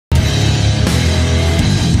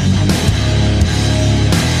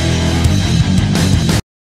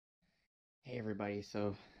everybody.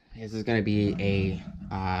 So this is going to be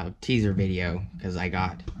a teaser video because I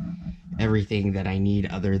got everything that I need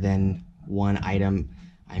other than one item.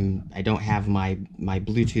 I don't have my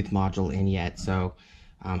Bluetooth module in yet, so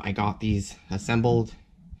I got these assembled.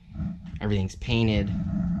 Everything's painted.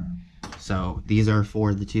 So these are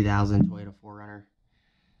for the 2000 Toyota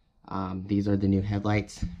 4Runner. These are the new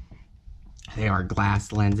headlights. They are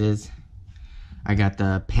glass lenses. I got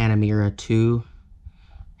the Panamera 2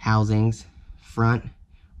 housings, front,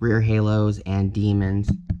 rear halos, and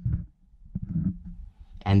demons.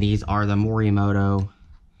 And these are the Morimoto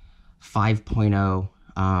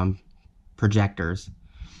 5.0 projectors.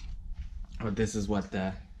 But this is what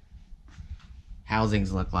the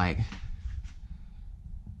housings look like.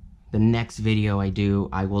 The next video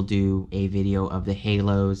I will do a video of the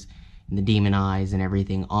halos and the demon eyes and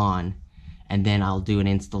everything on, and then I'll do an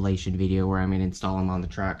installation video where I'm going to install them on the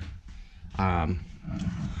truck.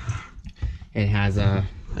 It has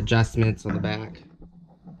adjustments on the back.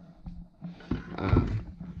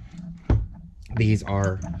 These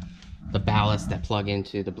are the ballasts that plug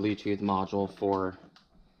into the Bluetooth module for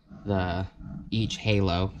each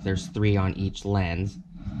halo. There's 3 on each lens.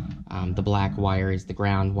 The black wire is the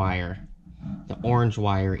ground wire. The orange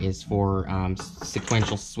wire is for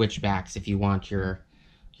sequential switchbacks. If you want your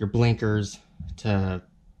blinkers to,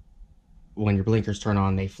 when your blinkers turn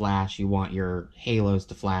on, they flash. You want your halos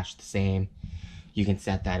to flash the same. You can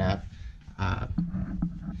set that up.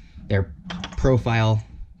 They're profile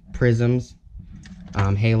prisms,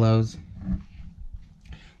 halos,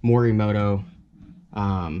 Morimoto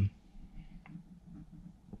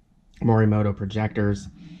projectors,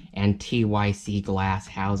 and TYC glass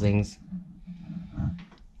housings.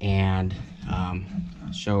 And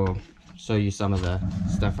show you some of the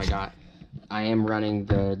stuff I got. I am running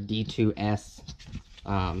the D2S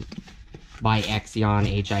by Exion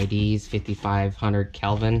HIDs 5500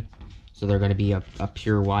 Kelvin, so they're going to be a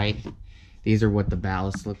pure white. These are what the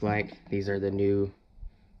ballasts look like. These are the new,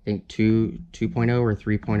 I think 2.0 or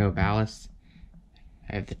 3.0 ballasts.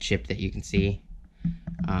 I have the chip that you can see.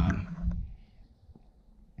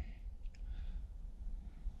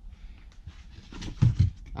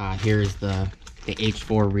 Here's the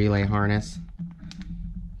H4 relay harness,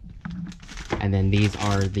 and then these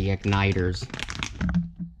are the igniters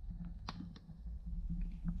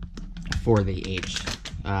for the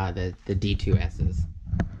the D2Ss.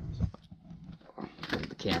 Hold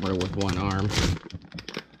the camera with one arm.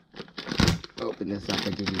 Open this up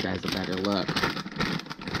and give you guys a better look.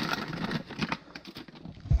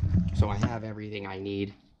 So I have everything I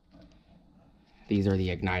need. These are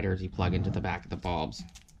the igniters you plug into the back of the bulbs.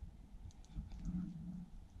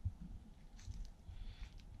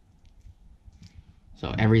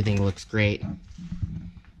 So everything looks great.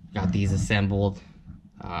 Got these assembled.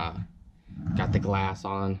 Got the glass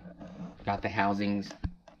on. Got the housings.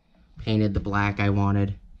 Painted the black I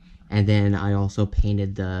wanted. And then I also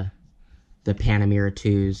painted the Panamera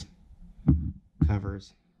 2's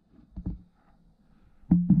covers.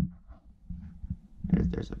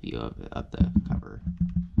 There's a view of the cover.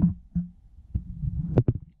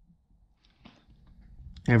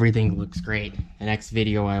 Everything looks great. The next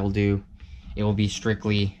video I will do, it will be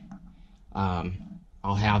strictly, I'll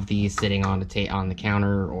have these sitting on the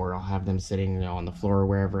counter, or I'll have them sitting, on the floor,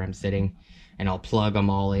 wherever I'm sitting, and I'll plug them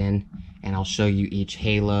all in, and I'll show you each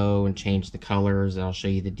halo and change the colors, and I'll show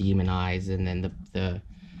you the demon eyes, and then the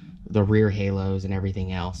rear halos and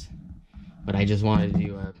everything else. But I just wanted to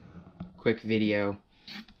do a quick video,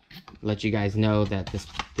 let you guys know that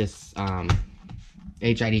this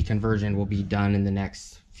HID conversion will be done in the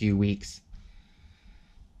next few weeks.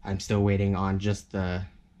 I'm still waiting on just the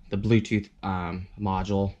Bluetooth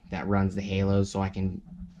module that runs the halos, so I can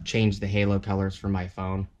change the halo colors for my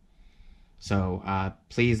phone. So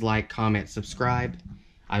please like, comment, subscribe.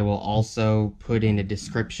 I will also put in a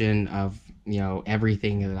description of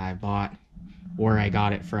everything that I bought, where I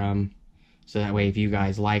got it from, so that way if you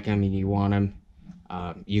guys like them and you want them,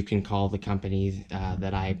 you can call the companies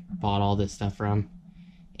that I bought all this stuff from,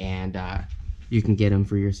 and you can get them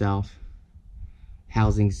for yourself.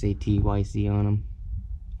 Housings say TYC on them.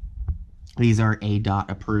 These are ADOT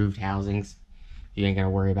approved housings. You ain't gotta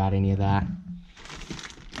worry about any of that.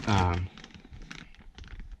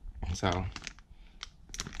 So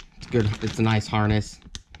it's good. It's a nice harness.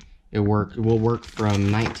 It will work from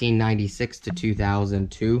 1996 to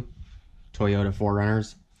 2002 Toyota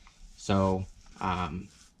 4Runners. So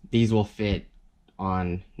these will fit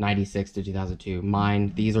on 96 to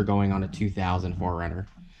 2002. These are going on a 2000 4Runner,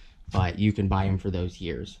 but you can buy them for those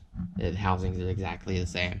years. The housings is exactly the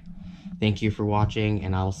same. Thank you for watching,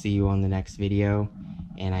 and I'll see you on the next video,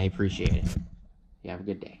 and I appreciate it. You have a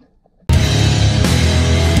good day.